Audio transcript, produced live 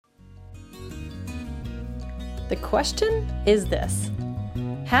The question is this: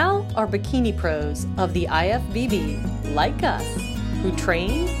 how are bikini pros of the IFBB like us, who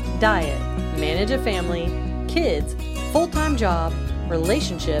train, diet, manage a family, kids, full-time job,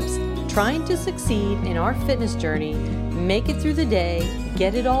 relationships, trying to succeed in our fitness journey, make it through the day,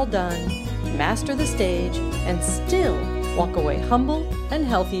 get it all done, master the stage, and still walk away humble and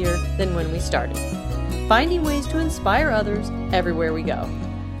healthier than when we started? Finding ways to inspire others everywhere we go.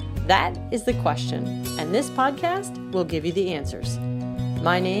 That is the question, and this podcast will give you the answers.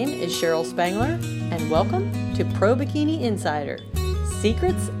 My name is Cheryl Spangler, and welcome to Pro Bikini Insider,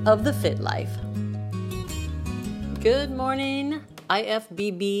 Secrets of the Fit Life. Good morning,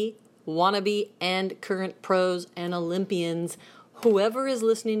 IFBB, wannabe, and current pros and Olympians. Whoever is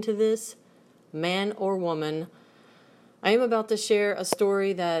listening to this, man or woman, I am about to share a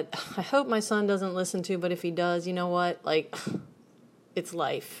story that I hope my son doesn't listen to, but if he does, you know what? It's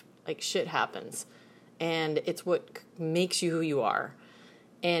life. Shit happens. And it's what makes you who you are.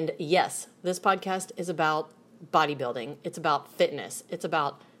 And yes, this podcast is about bodybuilding. It's about fitness. It's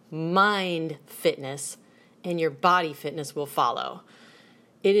about mind fitness, and your body fitness will follow.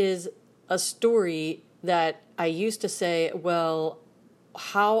 It is a story that I used to say, well,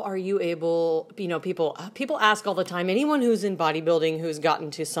 how are you able, people ask all the time, anyone who's in bodybuilding who's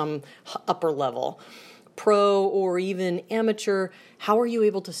gotten to some upper level, pro or even amateur, how are you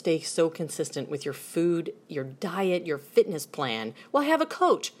able to stay so consistent with your food, your diet, your fitness plan? Well, I have a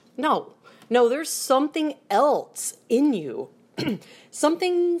coach. No, there's something else in you. Some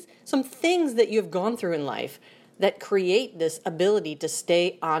things that you've gone through in life that create this ability to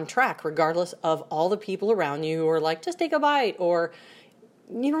stay on track, regardless of all the people around you who are like, just take a bite, or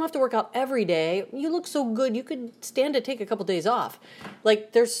you don't have to work out every day. You look so good, you could stand to take a couple days off.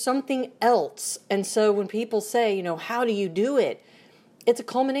 There's something else. And so when people say, how do you do it? It's a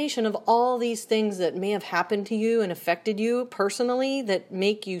culmination of all these things that may have happened to you and affected you personally that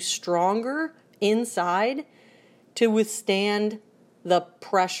make you stronger inside to withstand the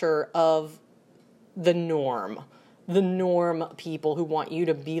pressure of the norm people who want you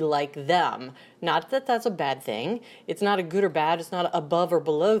to be like them. Not that that's a bad thing. It's not a good or bad. It's not an above or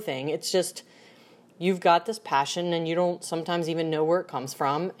below thing. It's just you've got this passion and you don't sometimes even know where it comes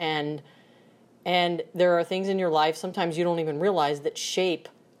from. And there are things in your life sometimes you don't even realize that shape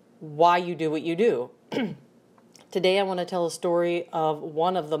why you do what you do. Today I want to tell a story of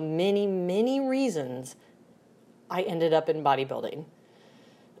one of the many, many reasons I ended up in bodybuilding.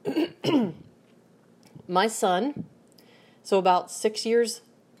 My son, so about 6 years,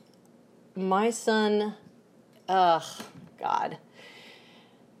 God,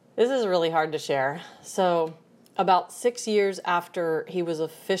 this is really hard to share. So about 6 years after he was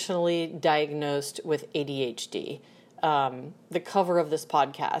officially diagnosed with ADHD, the cover of this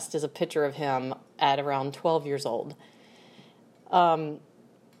podcast is a picture of him at around 12 years old. About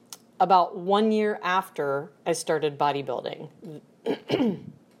 1 year after I started bodybuilding.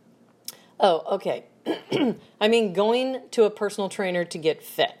 Oh, okay. Going to a personal trainer to get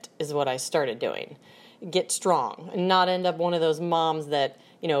fit is what I started doing. Get strong and not end up one of those moms that,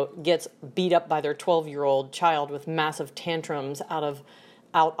 gets beat up by their 12-year-old child with massive tantrums out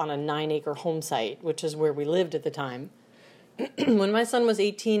on a 9-acre home site, which is where we lived at the time. When my son was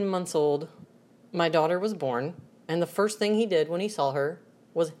 18 months old, my daughter was born, and the first thing he did when he saw her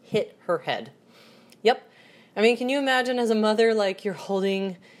was hit her head. Yep. Can you imagine as a mother, you're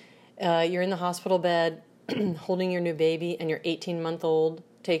holding... you're in the hospital bed holding your new baby, and your 18-month-old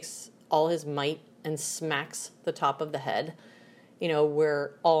takes all his might and smacks the top of the head,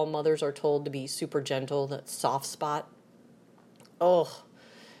 where all mothers are told to be super gentle, that soft spot. Oh,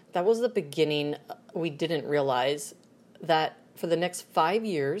 that was the beginning. We didn't realize that for the next 5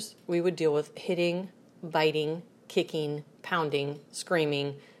 years, we would deal with hitting, biting, kicking, pounding,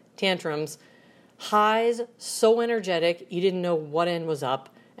 screaming, tantrums, highs so energetic you didn't know what end was up,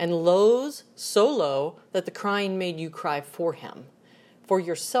 and lows so low that the crying made you cry for him, for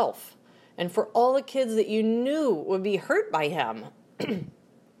yourself, and for all the kids that you knew would be hurt by him.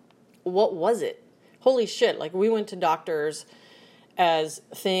 What was it? Holy shit, we went to doctors as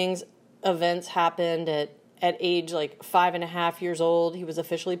events happened at age 5.5 years old. He was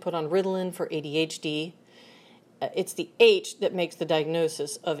officially put on Ritalin for ADHD. It's the H that makes the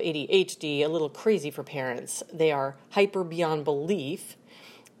diagnosis of ADHD a little crazy for parents. They are hyper beyond belief.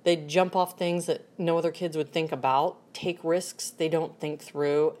 They jump off things that no other kids would think about, take risks they don't think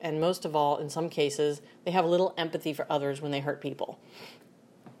through, and most of all, in some cases, they have little empathy for others when they hurt people.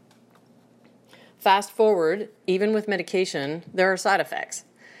 Fast forward, even with medication, there are side effects.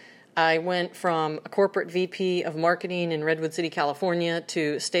 I went from a corporate VP of marketing in Redwood City, California,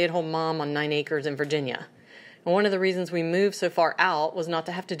 to stay-at-home mom on 9 acres in Virginia. And one of the reasons we moved so far out was not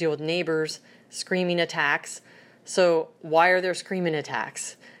to have to deal with neighbors screaming attacks. So why are there screaming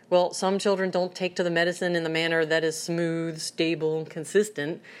attacks? Well, some children don't take to the medicine in the manner that is smooth, stable, and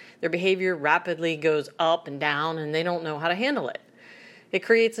consistent. Their behavior rapidly goes up and down, and they don't know how to handle it. It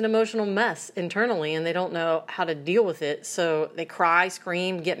creates an emotional mess internally, and they don't know how to deal with it. So they cry,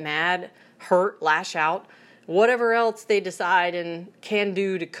 scream, get mad, hurt, lash out, whatever else they decide and can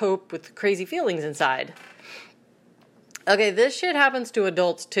do to cope with crazy feelings inside. Okay, this shit happens to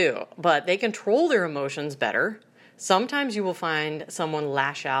adults too, but they control their emotions better. Sometimes you will find someone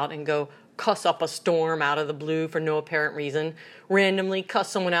lash out and go cuss up a storm out of the blue for no apparent reason, randomly cuss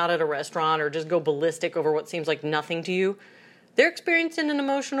someone out at a restaurant, or just go ballistic over what seems like nothing to you. They're experiencing an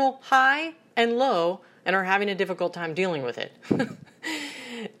emotional high and low and are having a difficult time dealing with it.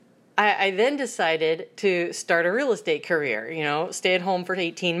 I then decided to start a real estate career, stay at home for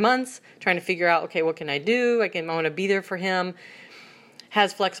 18 months, trying to figure out, okay, what can I do? I want to be there for him.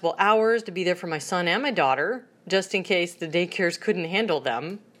 Has flexible hours to be there for my son and my daughter, just in case the daycares couldn't handle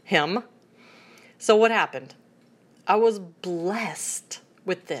him. So what happened? I was blessed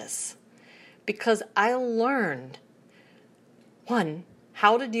with this because I learned, one,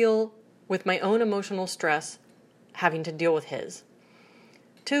 how to deal with my own emotional stress, having to deal with his.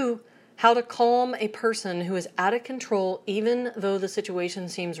 Two, how to calm a person who is out of control even though the situation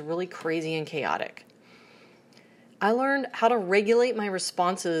seems really crazy and chaotic. I learned how to regulate my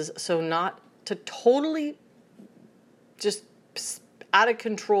responses so not to totally just out of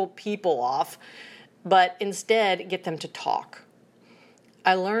control people off, but instead get them to talk.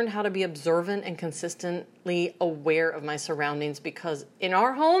 I learned how to be observant and consistently aware of my surroundings because in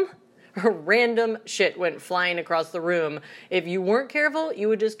our home, random shit went flying across the room. If you weren't careful, you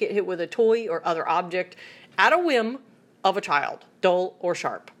would just get hit with a toy or other object at a whim of a child, dull or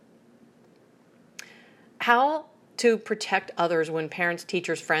sharp. How to protect others when parents,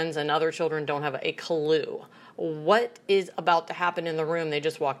 teachers, friends, and other children don't have a clue. What is about to happen in the room they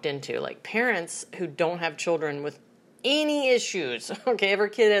just walked into? Like parents who don't have children with any issues. Okay, every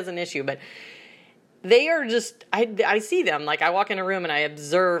kid has an issue, but they are just, I see them, like I walk in a room and I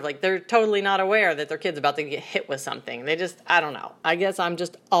observe, like they're totally not aware that their kid's about to get hit with something. They just, I don't know. I guess I'm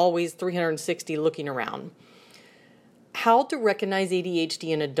just always 360 looking around. How to recognize ADHD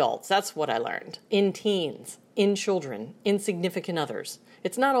in adults. That's what I learned. In teens, in children, in significant others.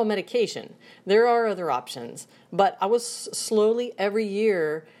 It's not all medication. There are other options. But I was slowly, every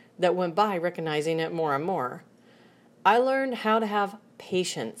year that went by, recognizing it more and more. I learned how to have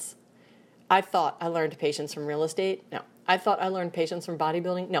patience. I thought I learned patience from real estate. No. I thought I learned patience from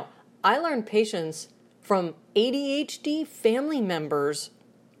bodybuilding. No. I learned patience from ADHD family members,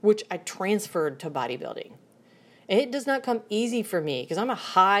 which I transferred to bodybuilding. It does not come easy for me because I'm a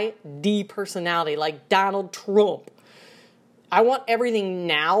high D personality like Donald Trump. I want everything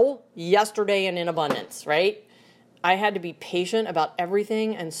now, yesterday, and in abundance, right? I had to be patient about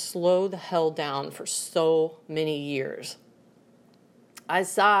everything and slow the hell down for so many years. I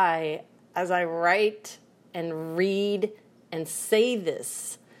sigh as I write and read and say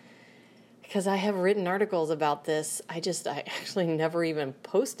this because I have written articles about this. I actually never even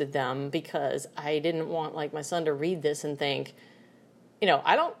posted them because I didn't want like my son to read this and think,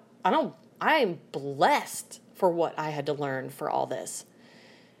 I am blessed for what I had to learn for all this.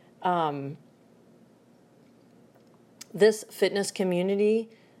 This fitness community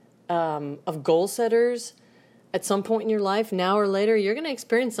of goal setters, at some point in your life, now or later, you're going to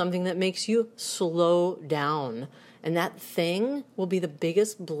experience something that makes you slow down. And that thing will be the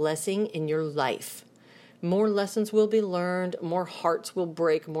biggest blessing in your life. More lessons will be learned, more hearts will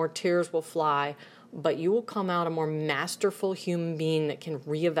break, more tears will fly, but you will come out a more masterful human being that can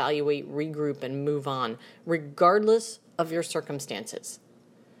reevaluate, regroup, and move on, regardless of your circumstances.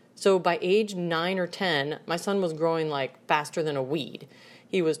 So by age 9 or 10, my son was growing like faster than a weed.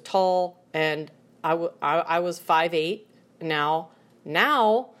 He was tall, and I was 5'8".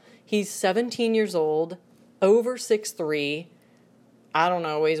 Now he's 17 years old, over 6'3". I don't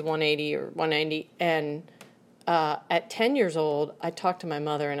know, weighs 180 or 190. And at 10 years old, I talked to my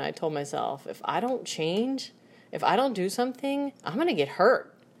mother and I told myself, if I don't change, if I don't do something, I'm going to get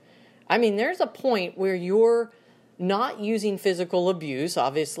hurt. I mean, there's a point where you're not using physical abuse,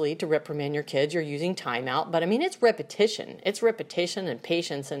 obviously, to reprimand your kids. You're using timeout. But I mean, it's repetition. It's repetition and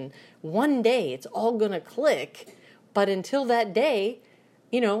patience. And one day it's all going to click. But until that day,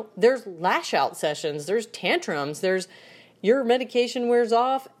 there's lash out sessions. There's tantrums. There's your medication wears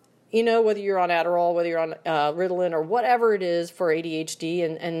off, whether you're on Adderall, whether you're on Ritalin or whatever it is for ADHD.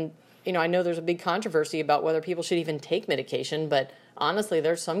 And I know there's a big controversy about whether people should even take medication, but honestly,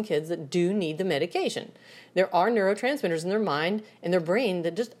 there's some kids that do need the medication. There are neurotransmitters in their mind and their brain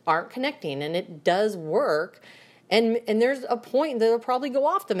that just aren't connecting, and it does work. And there's a point that they'll probably go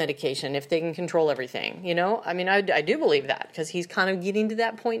off the medication if they can control everything, you know? I mean, I do believe that, because he's kind of getting to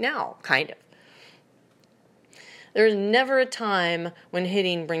that point now, kind of. There is never a time when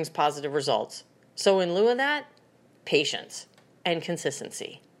hitting brings positive results. So in lieu of that, patience and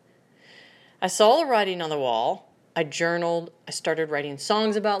consistency. I saw the writing on the wall. I journaled. I started writing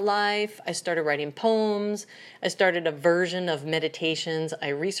songs about life. I started writing poems. I started a version of meditations. I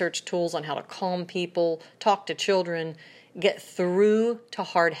researched tools on how to calm people, talk to children, get through to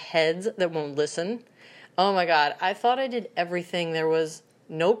hard heads that won't listen. Oh my God, I thought I did everything. There was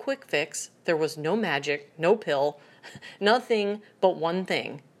no quick fix. There was no magic, no pill, nothing but one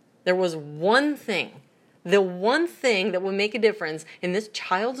thing. There was one thing, the one thing that would make a difference in this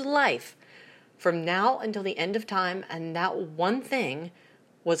child's life from now until the end of time, and that one thing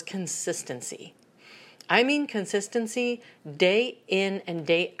was consistency. I mean consistency day in and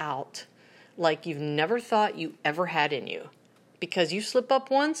day out, like you've never thought you ever had in you. Because you slip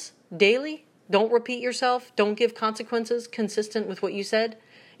up once, daily, don't repeat yourself, don't give consequences consistent with what you said,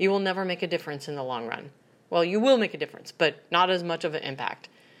 you will never make a difference in the long run. Well, you will make a difference, but not as much of an impact.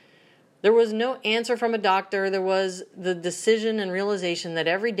 There was no answer from a doctor. There was the decision and realization that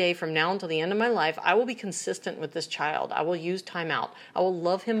every day from now until the end of my life, I will be consistent with this child. I will use time out. I will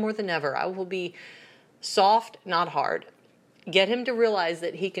love him more than ever. I will be soft, not hard. Get him to realize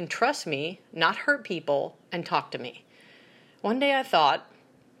that he can trust me, not hurt people, and talk to me. One day I thought,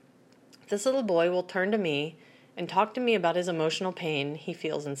 this little boy will turn to me and talk to me about his emotional pain he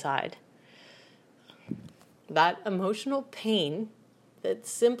feels inside. That emotional pain,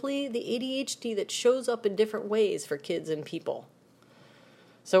 that's simply the ADHD that shows up in different ways for kids and people.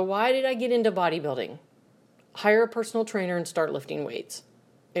 So why did I get into bodybuilding? Hire a personal trainer and start lifting weights.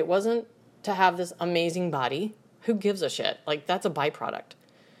 It wasn't to have this amazing body. Who gives a shit? Like, that's a byproduct.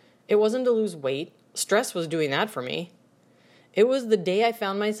 It wasn't to lose weight. Stress was doing that for me. It was the day I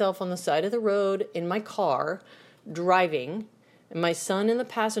found myself on the side of the road in my car, driving, and my son in the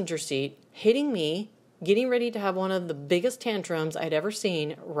passenger seat, hitting me, getting ready to have one of the biggest tantrums I'd ever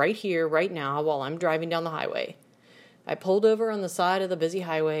seen right here, right now, while I'm driving down the highway. I pulled over on the side of the busy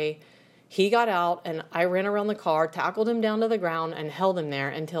highway. He got out, and I ran around the car, tackled him down to the ground, and held him there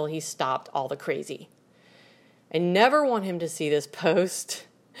until he stopped all the crazy. I never want him to see this post,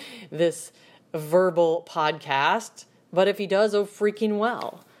 this verbal podcast, but if he does, oh freaking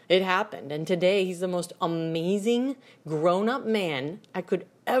well. It happened, and today he's the most amazing grown-up man I could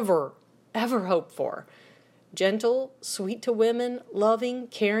ever hope for. Gentle, sweet to women, loving,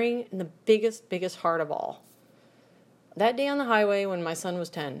 caring, and the biggest heart of all. That day on the highway when my son was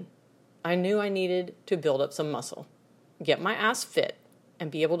 10, I knew I needed to build up some muscle, get my ass fit,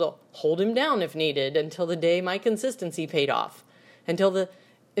 and be able to hold him down if needed until the day my consistency paid off,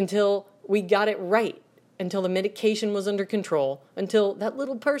 until we got it right, until the medication was under control, until that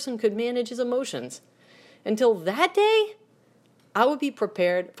little person could manage his emotions. Until that day, I would be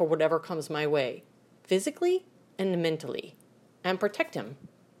prepared for whatever comes my way, physically and mentally, and protect him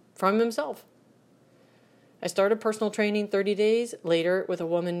from himself. I started personal training 30 days later with a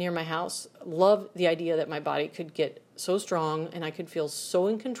woman near my house. Loved the idea that my body could get so strong and I could feel so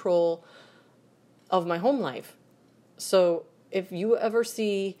in control of my home life. So if you ever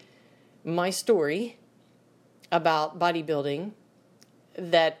see my story about bodybuilding,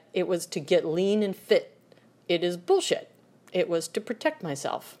 that it was to get lean and fit, it is bullshit. It was to protect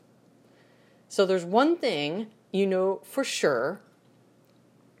myself. So there's one thing you know for sure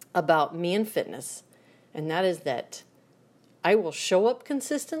about me and fitness, and that is that I will show up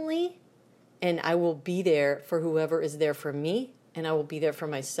consistently, and I will be there for whoever is there for me, and I will be there for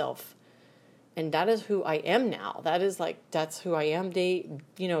myself. And that is who I am now. That's who I am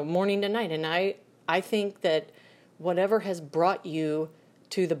morning to night. And I think that whatever has brought you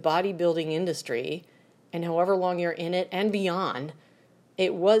to the bodybuilding industry, and however long you're in it and beyond,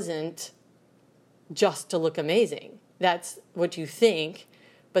 it wasn't just to look amazing. That's what you think,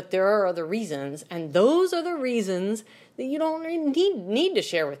 but there are other reasons, and those are the reasons that you don't need to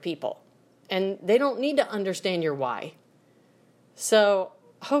share with people, and they don't need to understand your why. So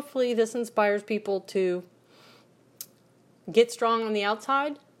hopefully this inspires people to get strong on the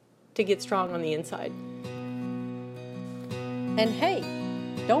outside, to get strong on the inside. And hey,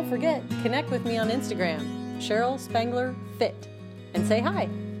 don't forget, connect with me on Instagram, Cheryl Spangler Fit, and say hi.